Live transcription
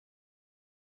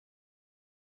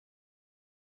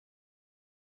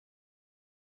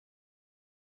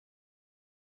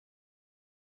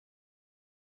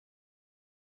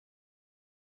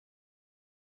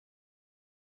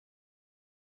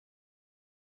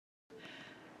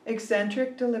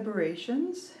Eccentric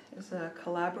Deliberations is a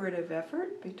collaborative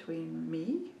effort between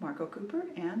me, Margo Cooper,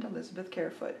 and Elizabeth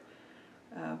Carefoot.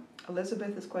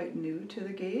 Elizabeth is quite new to the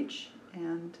Gage,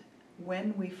 and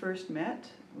when we first met,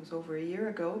 it was over a year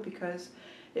ago because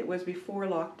it was before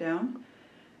lockdown.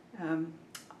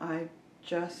 I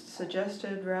just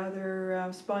suggested rather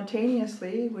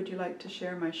spontaneously, would you like to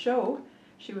share my show?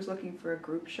 She was looking for a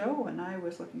group show and I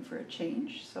was looking for a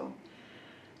change, so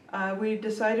we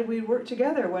decided we'd work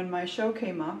together when my show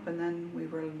came up, and then we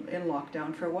were in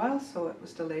lockdown for a while, so it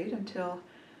was delayed until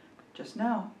just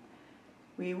now.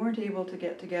 We weren't able to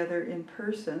get together in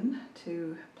person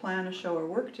to plan a show or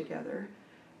work together,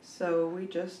 so we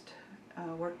just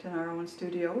worked in our own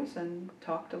studios and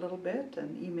talked a little bit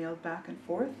and emailed back and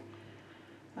forth.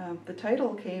 The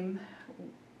title came,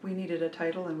 we needed a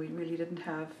title and we really didn't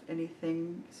have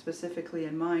anything specifically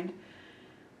in mind,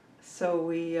 so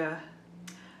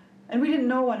and we didn't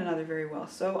know one another very well,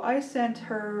 so I sent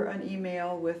her an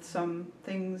email with some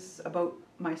things about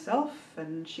myself,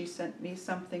 and she sent me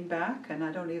something back, and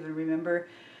I don't even remember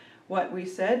what we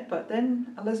said, but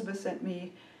then Elizabeth sent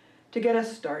me, to get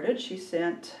us started, she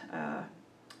sent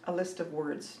a list of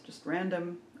words, just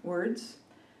random words,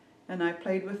 and I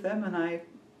played with them, and I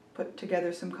put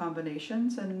together some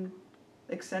combinations, and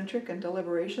eccentric and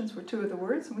deliberations were two of the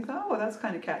words, and we thought, oh, that's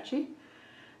kind of catchy.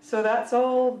 So that's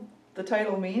all the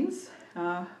title means.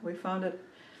 We found it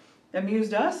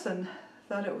amused us and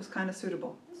thought it was kind of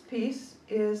suitable. This piece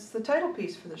is the title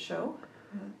piece for the show,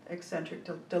 Eccentric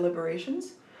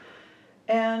Deliberations,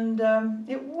 and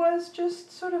it was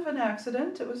just sort of an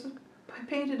accident. It was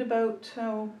painted about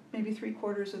maybe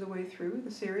 3/4 of the way through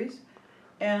the series,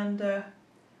 and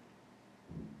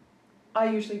I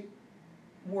usually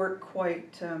work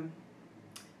quite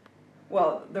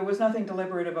well, there was nothing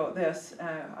deliberate about this.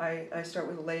 I start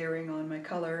with layering on my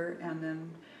color, and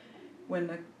then when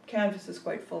the canvas is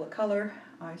quite full of color,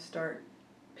 I start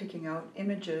picking out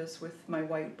images with my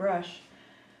white brush.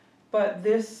 But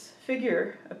this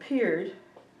figure appeared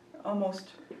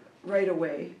almost right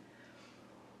away,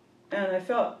 and I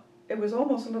felt it was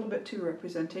almost a little bit too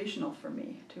representational for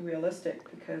me, too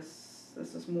realistic, because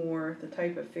this is more the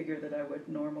type of figure that I would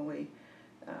normally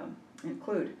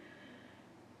include.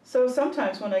 So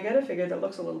sometimes when I get a figure that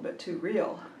looks a little bit too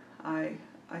real, I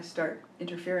start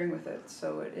interfering with it,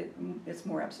 so it's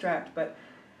more abstract. But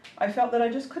I felt that I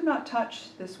just could not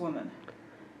touch this woman.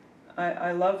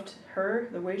 I loved her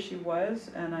the way she was,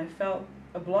 and I felt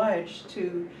obliged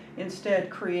to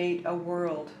instead create a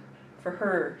world for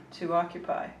her to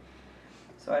occupy.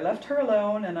 So I left her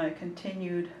alone, and I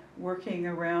continued working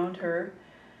around her,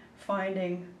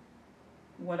 finding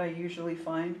what I usually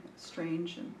find,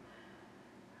 strange and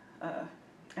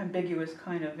ambiguous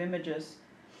kind of images.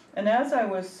 And as I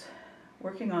was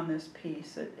working on this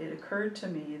piece, it occurred to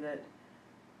me that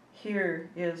here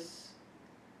is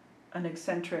an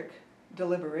eccentric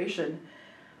deliberation.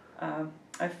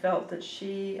 I felt that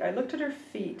I looked at her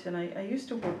feet, and I used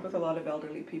to work with a lot of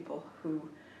elderly people who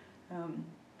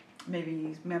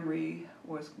maybe memory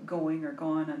was going or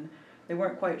gone, and they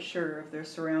weren't quite sure of their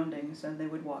surroundings, and they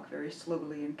would walk very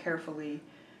slowly and carefully,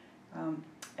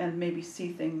 and maybe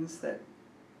see things that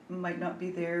might not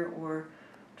be there, or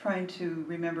trying to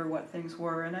remember what things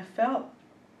were. And I felt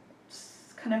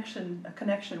a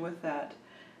connection with that,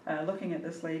 looking at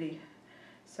this lady.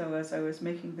 So as I was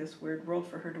making this weird world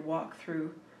for her to walk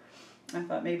through, I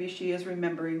thought maybe she is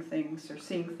remembering things or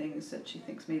seeing things that she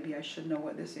thinks maybe I should know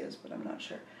what this is, but I'm not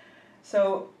sure.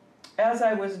 So as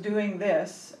I was doing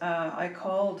this, I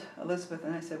called Elizabeth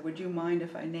and I said, would you mind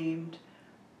if I named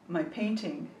my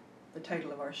painting the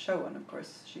title of our show? And of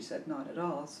course she said not at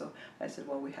all. So I said,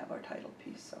 well, we have our title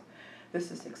piece. So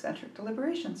this is Eccentric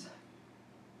Deliberations.